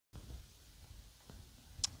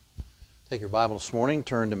Take your Bible this morning,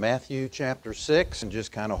 turn to Matthew chapter 6, and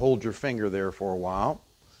just kind of hold your finger there for a while.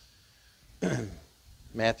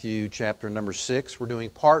 Matthew chapter number 6. We're doing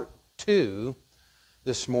part 2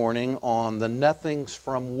 this morning on the nothings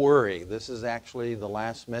from worry. This is actually the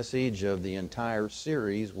last message of the entire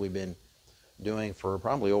series we've been doing for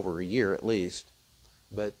probably over a year at least.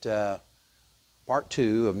 But part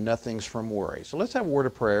 2 of nothings from worry. So let's have a word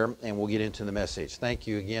of prayer and we'll get into the message. Thank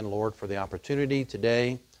you again, Lord, for the opportunity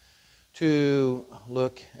today to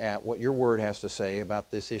look at what your word has to say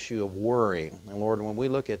about this issue of worry. And Lord, when we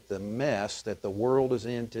look at the mess that the world is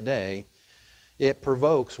in today, it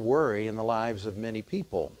provokes worry in the lives of many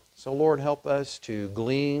people. So Lord, help us to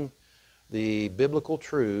glean the biblical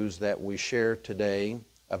truths that we share today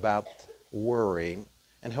about worry,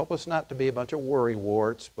 and help us not to be a bunch of worry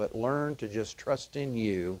warts, but learn to just trust in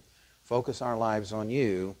you, focus our lives on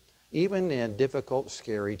you, even in difficult,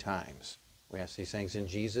 scary times. We ask these things in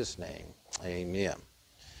Jesus' name. Amen.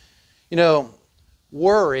 You know,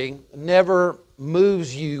 worry never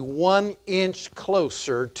moves you 1 inch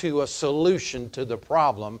closer to a solution to the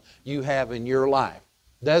problem you have in your life.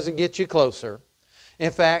 Doesn't get you closer.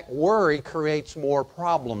 In fact, worry creates more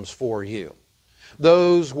problems for you.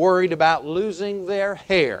 Those worried about losing their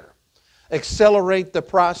hair accelerate the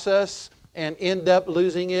process and end up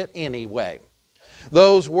losing it anyway.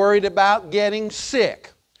 Those worried about getting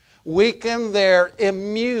sick weaken their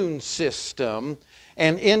immune system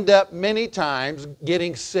and end up many times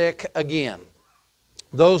getting sick again.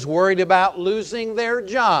 Those worried about losing their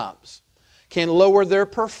jobs can lower their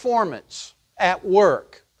performance at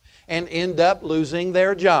work and end up losing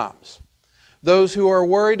their jobs. Those who are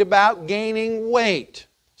worried about gaining weight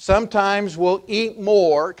sometimes will eat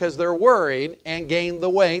more because they're worried and gain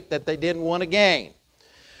the weight that they didn't want to gain.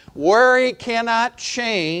 Worry cannot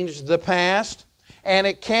change the past, and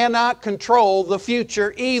it cannot control the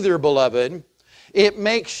future either, beloved. It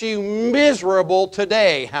makes you miserable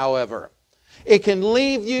today, however. It can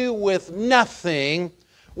leave you with nothing,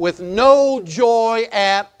 with no joy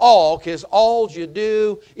at all, because all you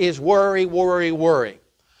do is worry, worry, worry.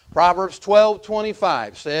 Proverbs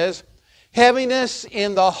 12:25 says, "Heaviness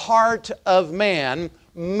in the heart of man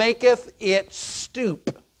maketh it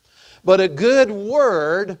stoop, but a good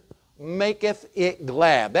word maketh it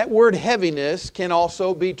glad." That word heaviness can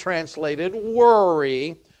also be translated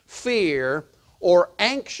worry, fear, or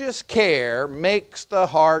anxious care makes the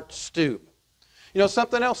heart stoop. You know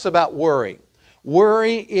something else about worry.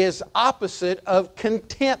 Worry is opposite of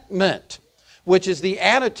contentment, which is the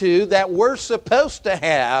attitude that we're supposed to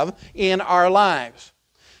have in our lives.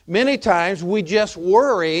 Many times we just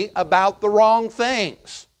worry about the wrong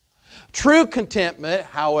things. True contentment,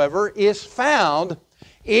 however, is found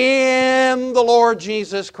in the Lord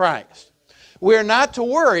Jesus Christ. We're not to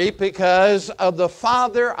worry because of the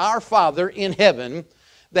Father, our Father in heaven,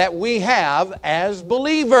 that we have as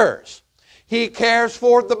believers. He cares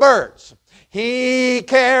for the birds. He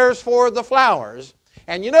cares for the flowers.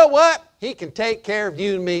 And you know what? He can take care of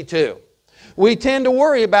you and me too. We tend to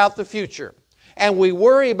worry about the future, and we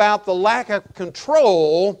worry about the lack of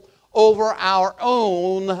control over our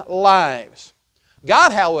own lives.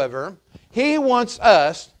 God, however, He wants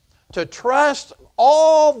us to trust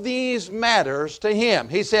all these matters to Him.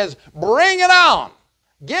 He says, bring it on.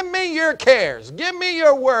 Give me your cares. Give me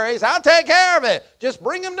your worries. I'll take care of it. Just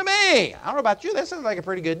bring them to me. I don't know about you. That sounds like a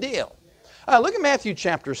pretty good deal. Look at Matthew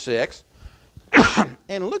chapter 6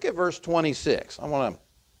 and look at verse 26. I want to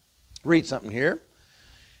read something here.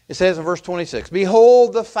 It says in verse 26,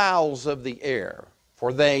 "Behold the fowls of the air,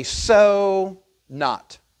 for they sow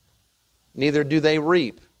not, neither do they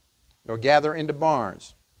reap, nor gather into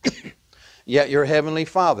barns. Yet your heavenly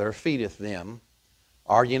Father feedeth them.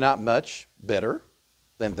 Are ye not much better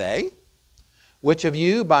than they? Which of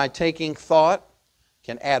you, by taking thought,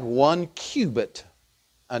 can add 1 cubit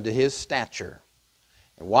unto his stature?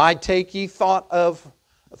 And why take ye thought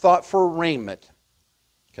for raiment?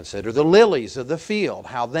 Consider the lilies of the field,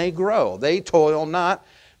 how they grow. They toil not,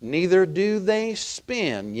 neither do they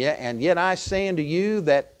spin. And yet I say unto you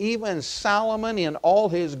that even Solomon in all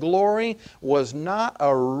his glory was not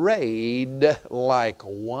arrayed like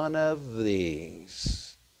one of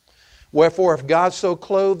these. Wherefore, if God so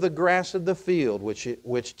clothe the grass of the field,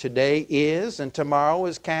 which today is and tomorrow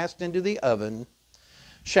is cast into the oven,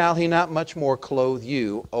 shall He not much more clothe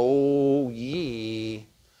you, O ye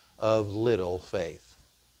of little faith?"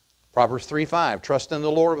 Proverbs 3:5, "Trust in the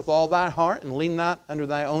Lord with all thy heart, and lean not unto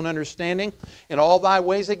thy own understanding. In all thy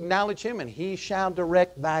ways acknowledge Him, and He shall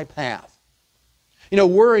direct thy path." You know,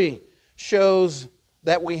 worry shows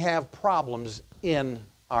that we have problems in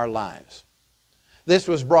our lives. This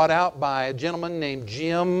was brought out by a gentleman named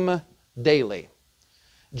Jim daily.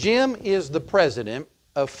 Jim is the president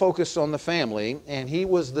of Focus on the Family, and he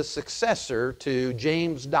was the successor to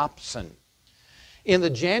James Dobson. In the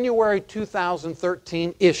January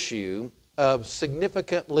 2013 issue of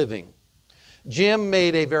Significant Living, Jim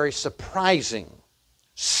made a very surprising,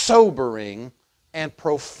 sobering, and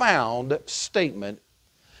profound statement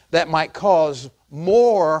that might cause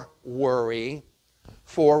more worry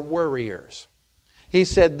for worriers. He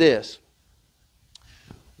said this: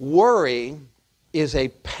 worry is a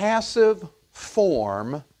passive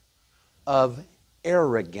form of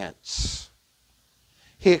arrogance.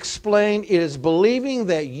 He explained, it is believing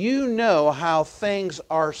that you know how things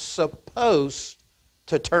are supposed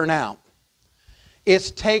to turn out.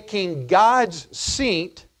 It's taking God's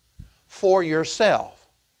seat for yourself.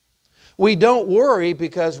 We don't worry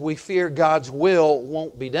because we fear God's will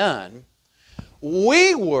won't be done.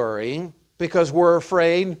 We worry because we're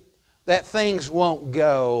afraid that things won't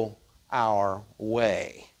go our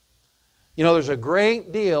way. You know, there's a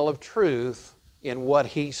great deal of truth in what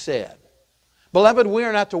he said. Beloved, we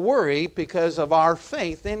are not to worry because of our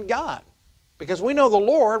faith in God. Because we know the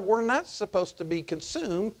Lord, we're not supposed to be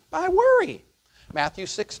consumed by worry. Matthew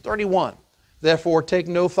 6:31. Therefore take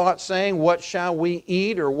no thought, saying, what shall we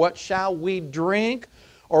eat, or what shall we drink,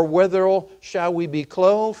 or whether shall we be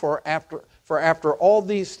clothed? For after all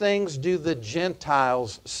these things do the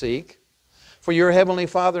Gentiles seek. For your heavenly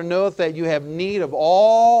Father knoweth that you have need of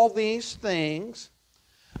all these things.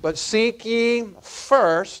 But seek ye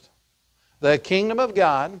first the kingdom of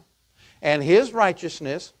God and His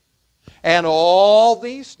righteousness, and all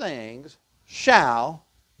these things shall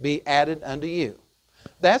be added unto you.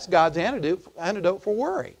 That's God's antidote for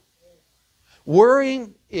worry.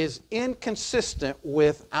 Worrying is inconsistent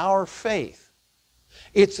with our faith.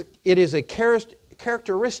 It is a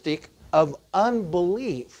characteristic of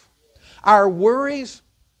unbelief. Our worries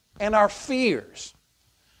and our fears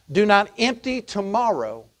do not empty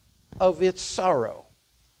tomorrow of its sorrow,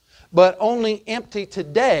 but only empty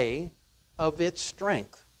today of its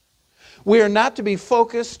strength. We are not to be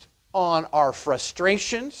focused on our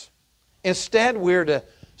frustrations. Instead, we're to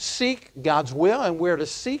seek God's will and we're to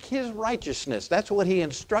seek His righteousness. That's what He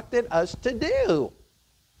instructed us to do.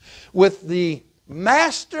 With the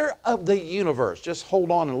Master of the universe, just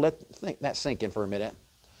hold on and let that sink in for a minute.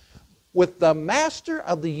 With the Master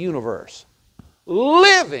of the universe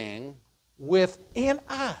living within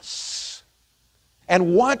us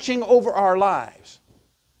and watching over our lives,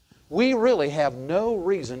 we really have no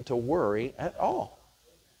reason to worry at all.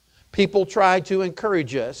 People try to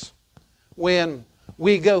encourage us when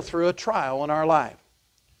we go through a trial in our life.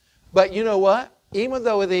 But you know what? Even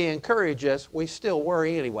though they encourage us, we still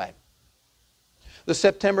worry anyway. The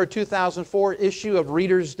September 2004 issue of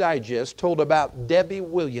Reader's Digest told about Debbie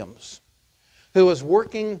Williams, who was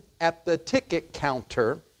working at the ticket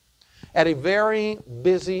counter at a very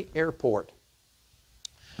busy airport.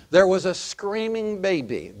 There was a screaming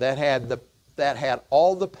baby that had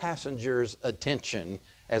all the passengers' attention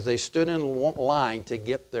as they stood in line to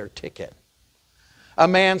get their ticket. A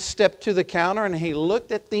man stepped to the counter and he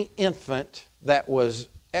looked at the infant that was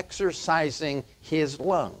exercising his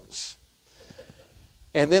lungs.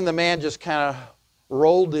 And then the man just kind of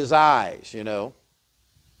rolled his eyes, you know.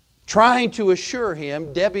 Trying to assure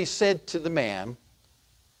him, Debbie said to the man,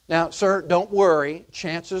 now, sir, don't worry.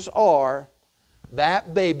 Chances are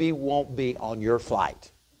that baby won't be on your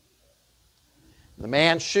flight. The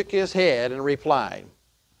man shook his head and replied,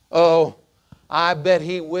 oh, I bet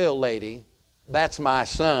he will, lady. That's my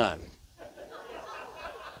son.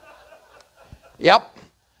 Yep,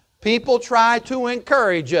 people try to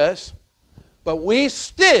encourage us, but we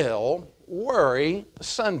still worry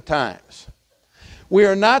sometimes. We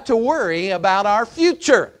are not to worry about our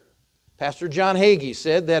future. Pastor John Hagee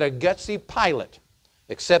said that a gutsy pilot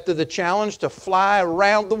accepted the challenge to fly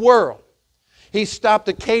around the world. He stopped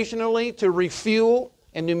occasionally to refuel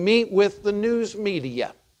and to meet with the news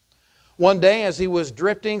media. One day, as he was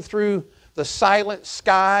drifting through the silent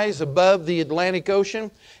skies above the Atlantic Ocean,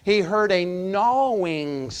 he heard a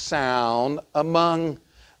gnawing sound among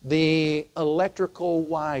the electrical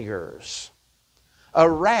wires. A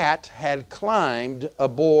rat had climbed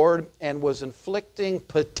aboard and was inflicting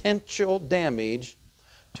potential damage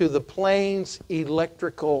to the plane's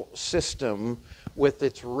electrical system with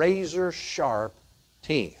its razor-sharp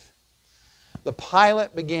teeth. The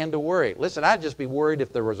pilot began to worry. Listen, I'd just be worried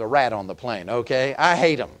if there was a rat on the plane, okay? I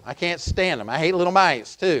hate them. I can't stand them. I hate little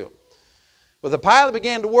mice, too. But the pilot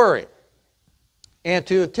began to worry and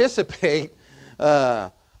to anticipate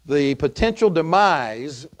the potential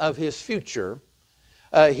demise of his future.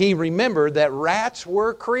 he remembered that rats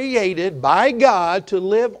were created by God to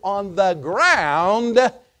live on the ground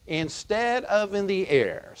instead of in the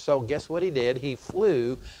air. So guess what he did? He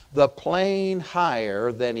flew the plane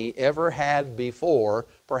higher than he ever had before,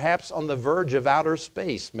 perhaps on the verge of outer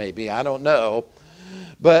space, maybe, I don't know.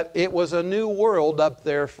 But it was a new world up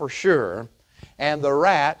there for sure. And the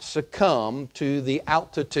rat succumbed to the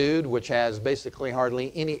altitude, which has basically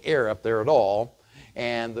hardly any air up there at all,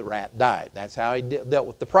 and the rat died. That's how he dealt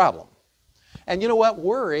with the problem. And you know what?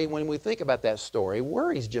 Worry, when we think about that story,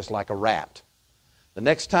 worry's just like a rat. The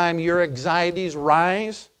next time your anxieties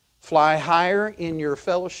rise, fly higher in your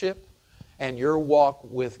fellowship and your walk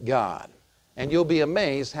with God. And you'll be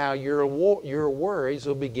amazed how your worries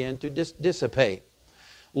will begin to dissipate.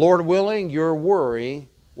 Lord willing, your worry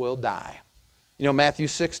will die. You know, Matthew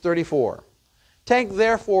 6:34. Take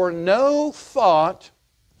therefore no thought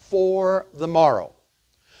for the morrow.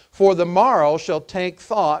 For the morrow shall take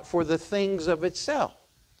thought for the things of itself.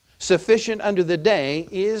 Sufficient unto the day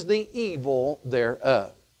is the evil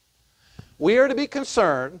thereof. We are to be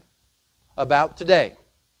concerned about today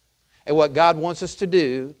and what God wants us to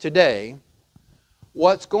do today.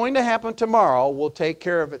 What's going to happen tomorrow will take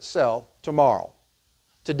care of itself tomorrow.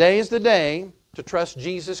 Today is the day to trust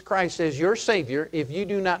Jesus Christ as your Savior if you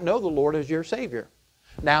do not know the Lord as your Savior.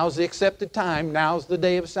 Now is the accepted time. Now is the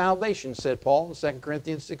day of salvation, said Paul in 2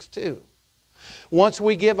 Corinthians 6:2. Once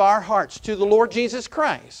we give our hearts to the Lord Jesus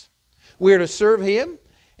Christ, we are to serve Him,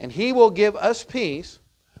 and He will give us peace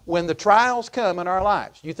when the trials come in our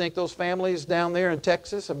lives. You think those families down there in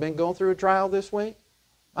Texas have been going through a trial this week?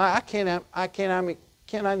 I cannot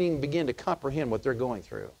even begin to comprehend what they're going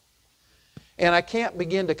through. And I can't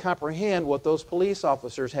begin to comprehend what those police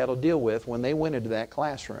officers had to deal with when they went into that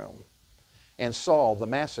classroom and saw the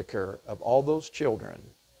massacre of all those children.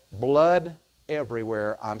 Blood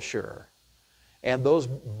everywhere, I'm sure. And those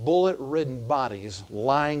bullet-ridden bodies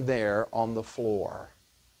lying there on the floor.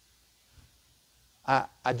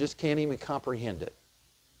 I just can't even comprehend it.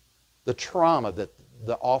 The trauma that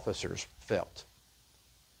the officers felt.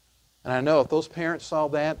 And I know if those parents saw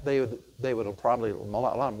that, they would have probably, a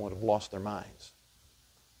lot of them would have lost their minds.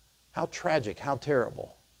 How tragic, how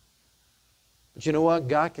terrible. But you know what?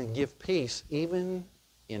 God can give peace even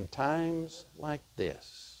in times like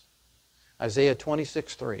this. Isaiah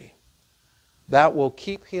 26:3. Thou wilt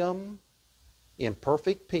keep him in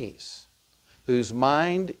perfect peace, whose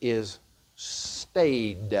mind is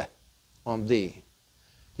stayed on thee,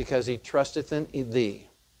 because he trusteth in thee.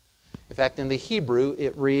 In fact, in the Hebrew,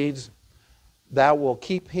 it reads, thou wilt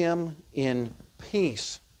keep him in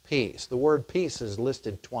peace. Peace. The word peace is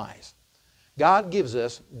listed twice. God gives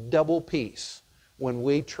us double peace when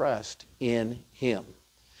we trust in Him.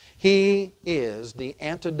 He is the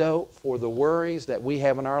antidote for the worries that we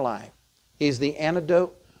have in our life. He's the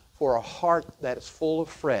antidote for a heart that is full of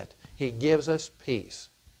fret. He gives us peace.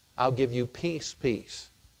 I'll give you peace, peace.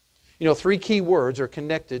 You know, 3 key words are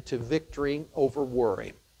connected to victory over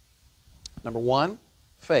worry. Number 1,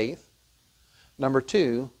 faith. Number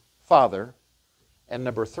 2, Father. And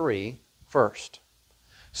number 3, first.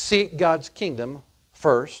 Seek God's kingdom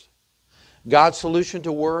first. God's solution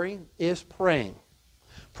to worry is praying.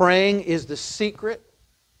 Praying is the secret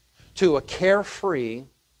to a carefree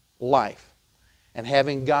life and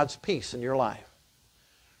having God's peace in your life.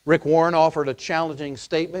 Rick Warren offered a challenging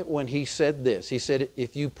statement when he said this. He said,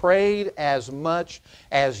 if you prayed as much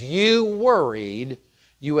as you worried,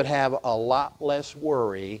 you would have a lot less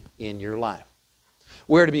worry in your life.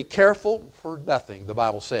 We're to be careful for nothing, the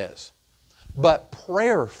Bible says, but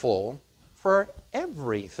prayerful for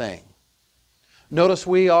everything. Notice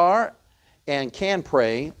we are and can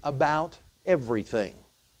pray about everything.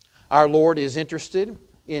 Our Lord is interested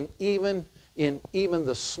in even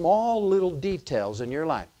the small little details in your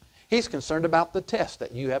life. He's concerned about the test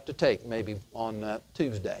that you have to take maybe on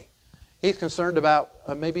Tuesday. He's concerned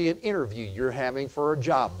about maybe an interview you're having for a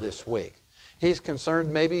job this week. He's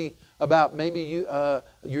concerned about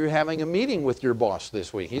you're having a meeting with your boss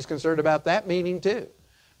this week. He's concerned about that meeting too.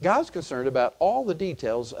 God's concerned about all the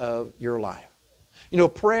details of your life. You know,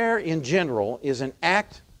 prayer in general is an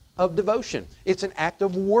act of devotion. It's an act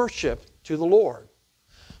of worship to the Lord.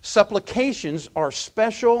 Supplications are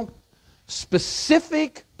special,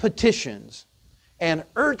 specific petitions and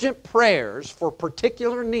urgent prayers for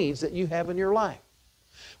particular needs that you have in your life.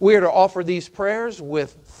 We are to offer these prayers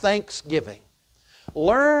with thanksgiving.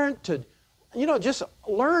 Learn to, just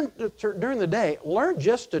learn during the day, learn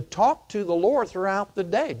just to talk to the Lord throughout the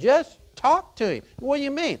day. Just talk to Him. What do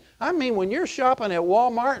you mean? I mean, when you're shopping at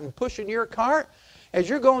Walmart and pushing your cart, as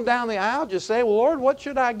you're going down the aisle, just say, well, Lord, what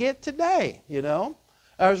should I get today?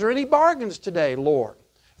 Is there any bargains today, Lord?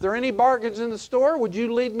 there are any bargains in the store, would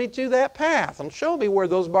you lead me to that path and show me where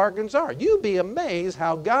those bargains are? You'd be amazed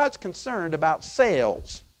how God's concerned about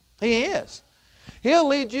sales. He is. He'll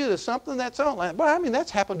lead you to something that's online. Well, I mean,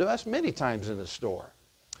 that's happened to us many times in the store.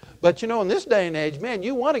 But you know, in this day and age, man,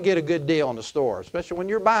 you want to get a good deal in the store, especially when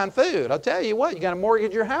you're buying food. I'll tell you what, you got to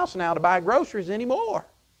mortgage your house now to buy groceries anymore.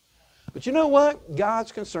 But you know what?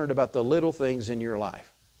 God's concerned about the little things in your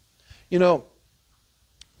life. You know,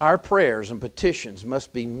 our prayers and petitions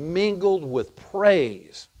must be mingled with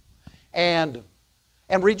praise and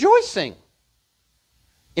rejoicing.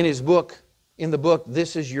 In the book,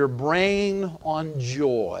 This Is Your Brain on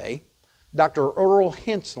Joy, Dr. Earl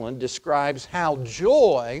Henslin describes how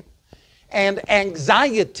joy and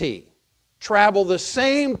anxiety travel the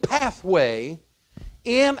same pathway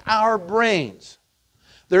in our brains.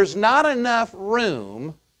 There's not enough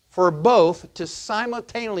room for both to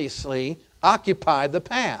simultaneously occupy the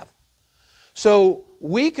path. So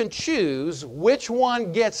we can choose which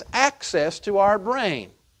one gets access to our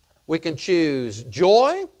brain. We can choose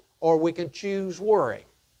joy or we can choose worry.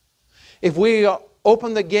 If we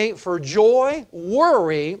open the gate for joy,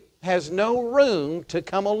 worry has no room to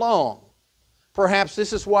come along. Perhaps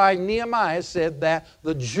this is why Nehemiah said that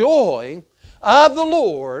the joy of the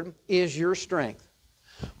Lord is your strength.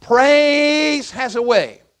 Praise has a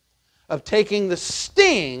way of taking the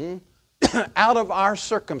sting out of our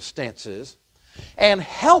circumstances and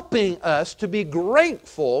helping us to be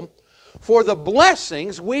grateful for the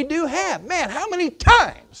blessings we do have. Man, how many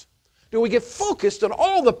times do we get focused on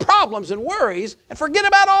all the problems and worries and forget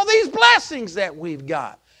about all these blessings that we've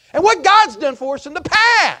got and what God's done for us in the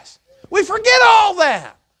past? We forget all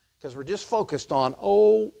that because we're just focused on,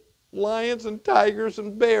 oh, lions and tigers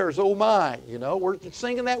and bears, oh my. You know, we're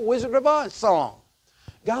singing that Wizard of Oz song.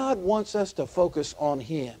 God wants us to focus on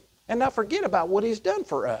Him and not forget about what He's done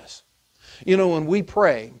for us. You know, when we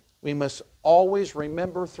pray, we must always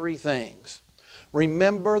remember three things.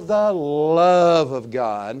 Remember the love of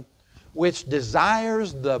God, which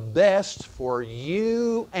desires the best for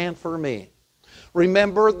you and for me.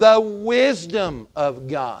 Remember the wisdom of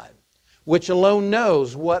God, which alone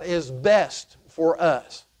knows what is best for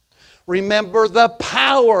us. Remember the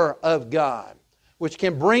power of God, which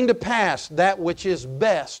can bring to pass that which is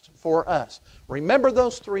best for us. Remember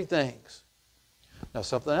those three things. Now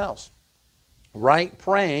something else. Right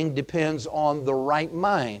praying depends on the right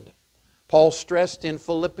mind. Paul stressed in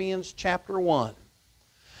Philippians chapter 1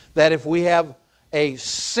 that if we have a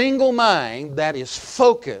single mind that is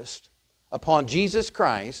focused upon Jesus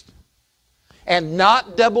Christ and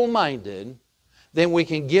not double-minded, then we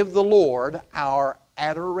can give the Lord our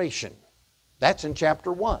adoration. That's in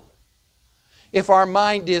chapter 1. If our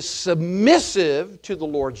mind is submissive to the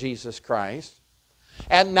Lord Jesus Christ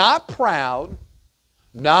and not proud,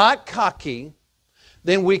 not cocky,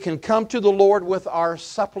 then we can come to the Lord with our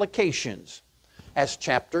supplications, as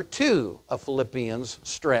chapter 2 of Philippians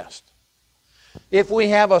stressed. If we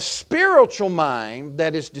have a spiritual mind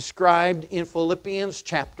that is described in Philippians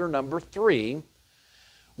chapter number 3,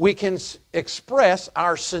 we can express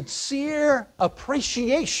our sincere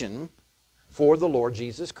appreciation for the Lord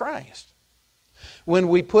Jesus Christ. When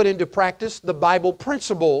we put into practice the Bible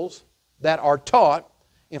principles that are taught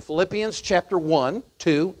in Philippians chapter 1,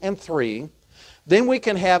 2, and 3, then we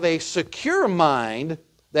can have a secure mind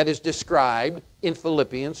that is described in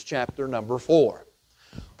Philippians chapter number 4.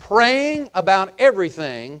 Praying about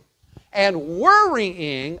everything and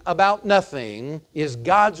worrying about nothing is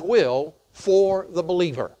God's will for the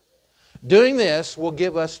believer. Doing this will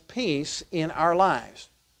give us peace in our lives.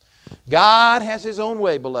 God has His own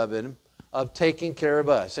way, beloved, of taking care of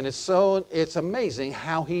us. And it's amazing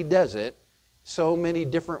how He does it so many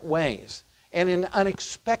different ways and in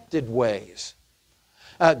unexpected ways.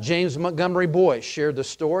 James Montgomery Boyce shared the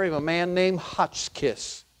story of a man named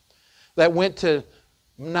Hotchkiss that went to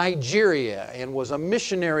Nigeria and was a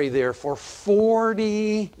missionary there for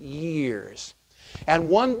 40 years. And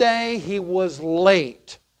one day he was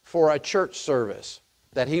late for a church service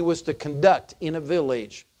that he was to conduct in a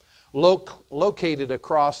village located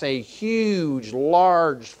across a huge,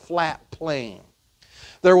 large, flat plain.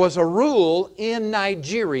 There was a rule in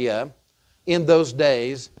Nigeria in those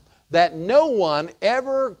days that no one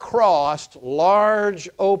ever crossed large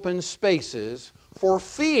open spaces for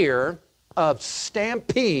fear of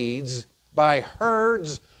stampedes by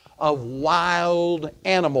herds of wild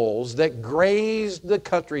animals that grazed the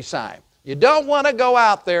countryside. You don't want to go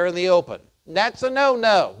out there in the open. That's a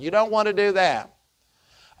no-no. You don't want to do that.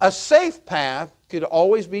 A safe path could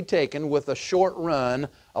always be taken with a short run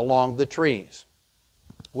along the trees.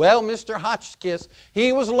 Well, Mr. Hotchkiss,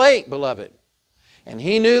 he was late, beloved. And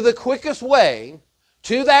he knew the quickest way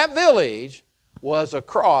to that village was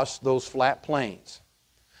across those flat plains.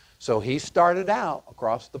 So he started out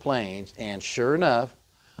across the plains, and sure enough,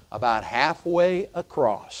 about halfway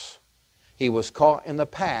across, he was caught in the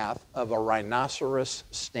path of a rhinoceros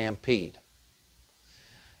stampede.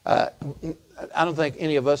 I don't think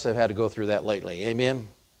any of us have had to go through that lately. Amen?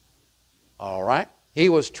 All right. He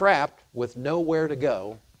was trapped with nowhere to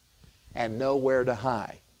go and nowhere to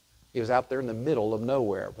hide. He was out there in the middle of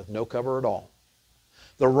nowhere with no cover at all.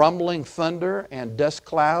 The rumbling thunder and dust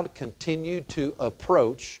cloud continued to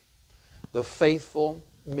approach the faithful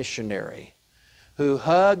missionary who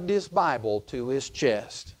hugged his Bible to his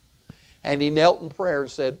chest. And he knelt in prayer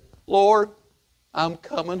and said, Lord, I'm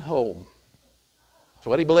coming home. That's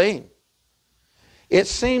what he believed. It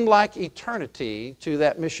seemed like eternity to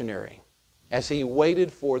that missionary as he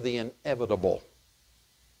waited for the inevitable.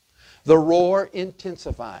 The roar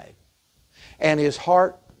intensified, and his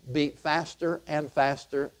heart beat faster and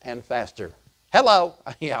faster and faster. Hello?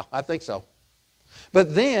 Yeah, I think so.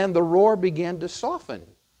 But then the roar began to soften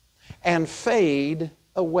and fade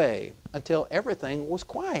away until everything was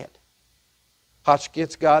quiet.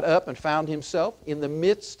 Hotchkiss got up and found himself in the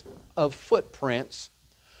midst of footprints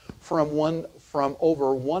from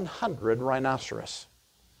over 100 rhinoceros.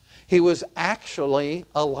 He was actually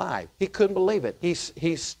alive. He couldn't believe it.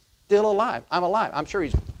 He's still alive. I'm alive. I'm sure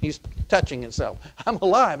he's touching himself. I'm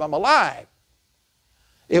alive. I'm alive.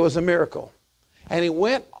 It was a miracle. And he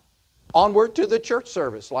went onward to the church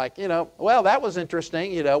service like, well, that was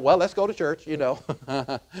interesting, well, let's go to church,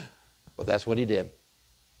 But that's what he did.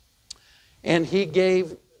 And he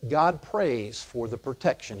gave God praise for the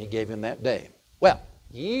protection he gave him that day. Well,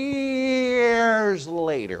 years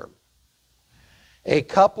later, a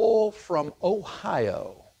couple from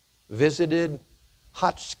Ohio visited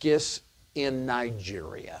Hotchkiss in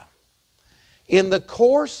Nigeria. In the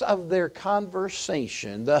course of their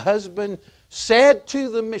conversation, the husband said to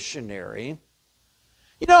the missionary,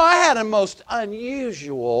 I had a most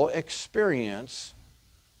unusual experience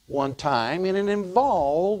one time, and it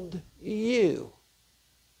involved you.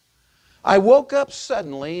 I woke up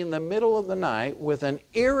suddenly in the middle of the night with an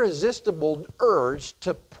irresistible urge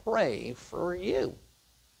to pray for you.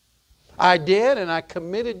 I did, and I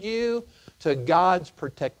committed you to God's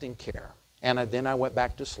protecting care. And then I went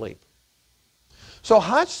back to sleep. So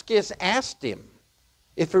Hotchkiss asked him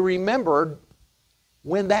if he remembered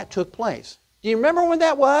when that took place. Do you remember when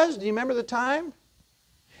that was? Do you remember the time?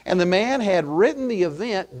 And the man had written the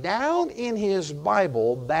event down in his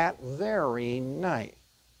Bible that very night.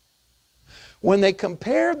 When they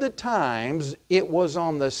compared the times, it was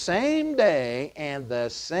on the same day and the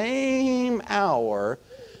same hour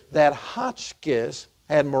that Hotchkiss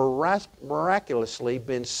had miraculously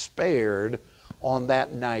been spared on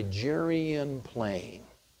that Nigerian plain.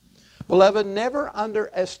 Beloved, never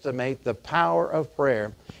underestimate the power of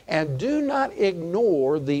prayer, and do not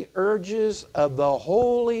ignore the urges of the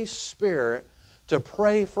Holy Spirit to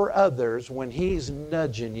pray for others when He's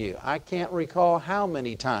nudging you. I can't recall how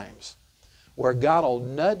many times where God will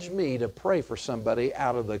nudge me to pray for somebody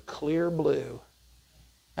out of the clear blue.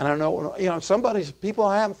 And I know, people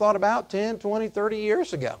I haven't thought about 10, 20, 30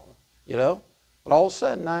 years ago, But all of a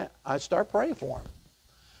sudden, I start praying for them.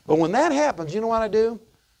 But when that happens, you know what I do?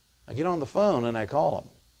 I get on the phone and I call them.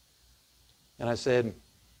 And I said,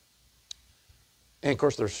 and of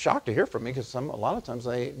course they're shocked to hear from me because a lot of times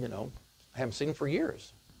they, haven't seen them for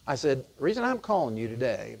years. I said, the reason I'm calling you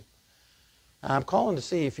today, I'm calling to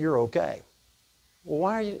see if you're okay.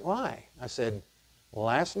 Well, why? I said,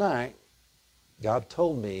 last night, God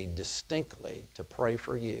told me distinctly to pray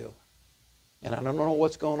for you. And I don't know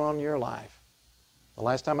what's going on in your life. The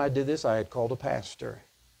last time I did this, I had called a pastor.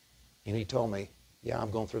 And he told me, yeah,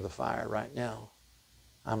 I'm going through the fire right now.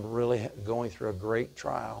 I'm really going through a great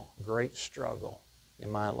trial, great struggle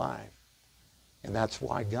in my life. And that's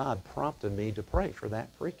why God prompted me to pray for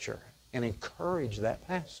that preacher and encourage that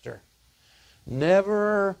pastor.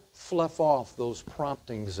 Never fluff off those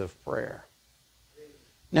promptings of prayer.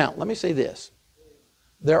 Now, let me say this.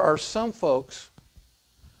 There are some folks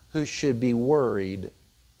who should be worried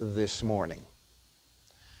this morning.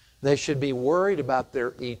 They should be worried about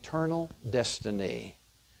their eternal destiny,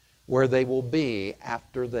 where they will be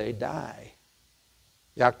after they die.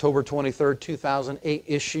 The October 23rd, 2008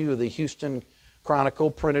 issue of the Houston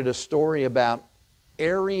Chronicle printed a story about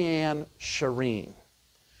Ariane Shireen,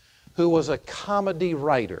 who was a comedy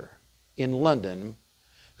writer in London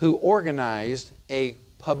who organized a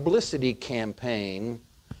publicity campaign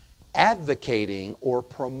advocating or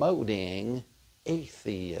promoting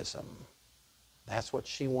atheism. That's what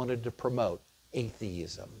she wanted to promote,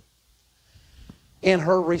 atheism. in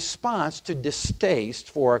her response to distaste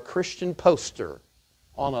for a Christian poster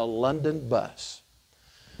on a London bus.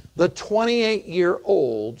 The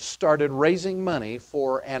 28-year-old started raising money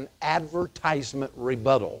for an advertisement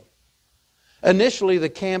rebuttal. Initially, the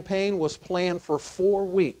campaign was planned for 4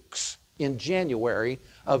 weeks in January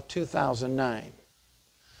of 2009.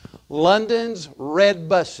 London's red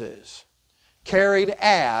buses carried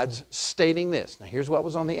ads stating this. Now, here's what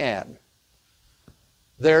was on the ad.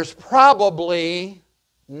 There's probably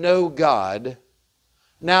no God.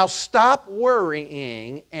 Now stop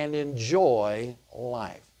worrying and enjoy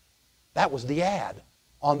life. That was the ad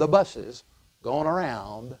on the buses going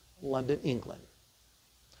around London, England.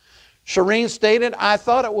 Shireen stated, I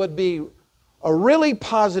thought it would be a really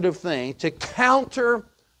positive thing to counter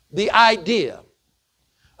the idea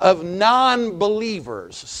of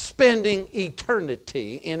non-believers spending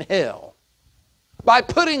eternity in hell by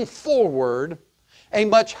putting forward a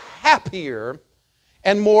much happier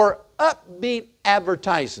and more upbeat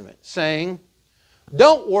advertisement saying,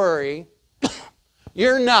 don't worry,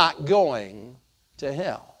 you're not going to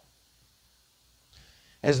hell.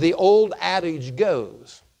 As the old adage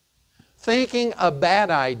goes, thinking a bad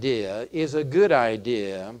idea is a good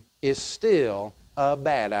idea is still a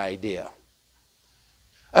bad idea.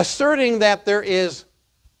 Asserting that there is,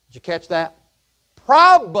 did you catch that?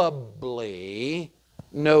 Probably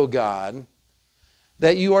no God,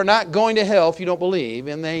 that you are not going to hell if you don't believe,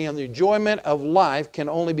 and the enjoyment of life can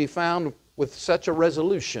only be found with such a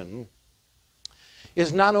resolution,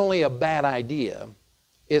 is not only a bad idea,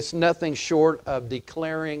 it's nothing short of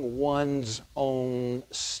declaring one's own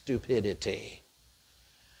stupidity.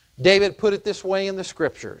 David put it this way in the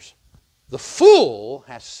Scriptures. The fool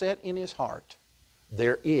has said in his heart,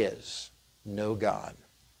 there is no God.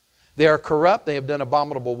 They are corrupt, they have done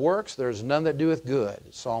abominable works, there is none that doeth good.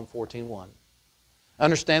 Psalm 14:1.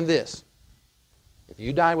 Understand this. If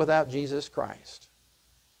you die without Jesus Christ,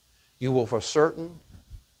 you will for certain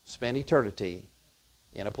spend eternity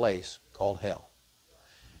in a place called hell.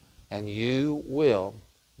 And you'll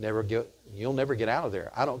never get out of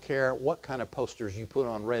there. I don't care what kind of posters you put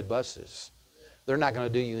on red buses. They're not going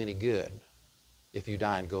to do you any good if you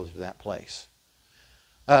die and go to that place.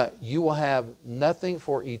 You will have nothing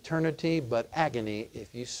for eternity but agony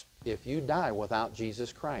if you die without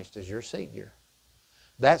Jesus Christ as your Savior.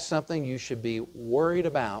 That's something you should be worried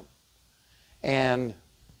about, and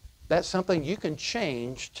that's something you can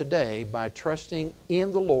change today by trusting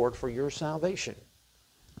in the Lord for your salvation.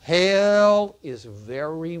 Hell is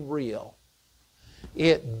very real.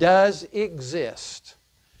 It does exist,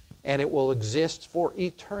 and it will exist for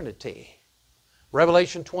eternity.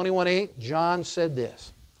 Revelation 21:8, John said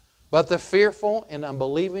this, but the fearful and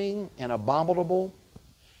unbelieving and abominable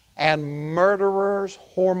and murderers,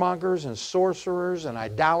 whoremongers, and sorcerers, and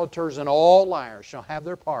idolaters, and all liars shall have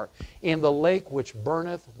their part in the lake which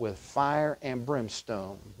burneth with fire and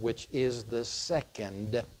brimstone, which is the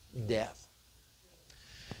second death.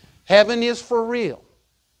 Heaven is for real.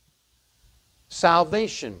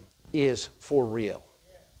 Salvation is for real.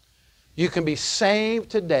 You can be saved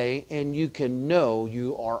today, and you can know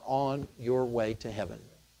you are on your way to heaven.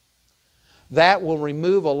 That will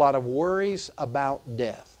remove a lot of worries about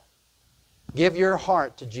death. Give your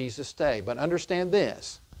heart to Jesus today. But understand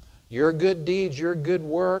this. Your good deeds, your good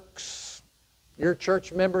works, your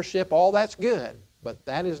church membership, all that's good. But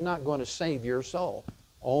that is not going to save your soul.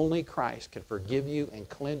 Only Christ can forgive you and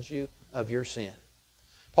cleanse you of your sin.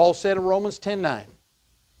 Paul said in Romans 10:9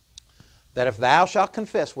 that if thou shalt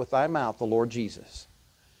confess with thy mouth the Lord Jesus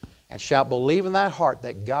and shalt believe in thy heart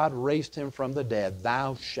that God raised him from the dead,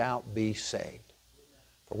 thou shalt be saved.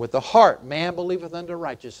 For with the heart man believeth unto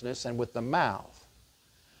righteousness, and with the mouth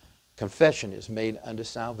confession is made unto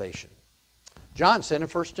salvation. John said in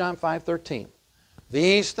 1 John 5:13,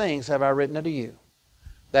 these things have I written unto you,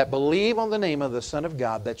 that believe on the name of the Son of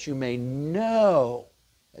God, that you may know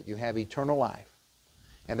that you have eternal life,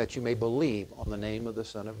 and that you may believe on the name of the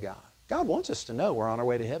Son of God. God wants us to know we're on our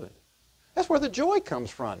way to heaven. That's where the joy comes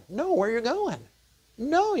from. Know where you're going.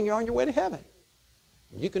 Knowing you're on your way to heaven.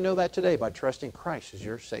 You can know that today by trusting Christ as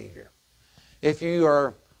your Savior. If you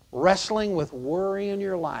are wrestling with worry in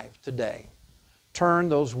your life today, turn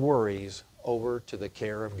those worries over to the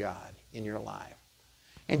care of God in your life.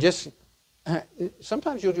 And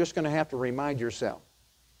sometimes you're just going to have to remind yourself,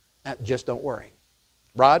 just don't worry.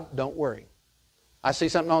 Rod, don't worry. I see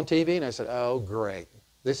something on TV and I said, oh, great.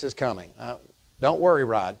 This is coming. Don't worry,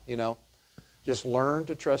 Rod. Just learn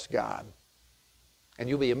to trust God. And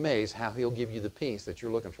you'll be amazed how He'll give you the peace that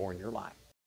you're looking for in your life.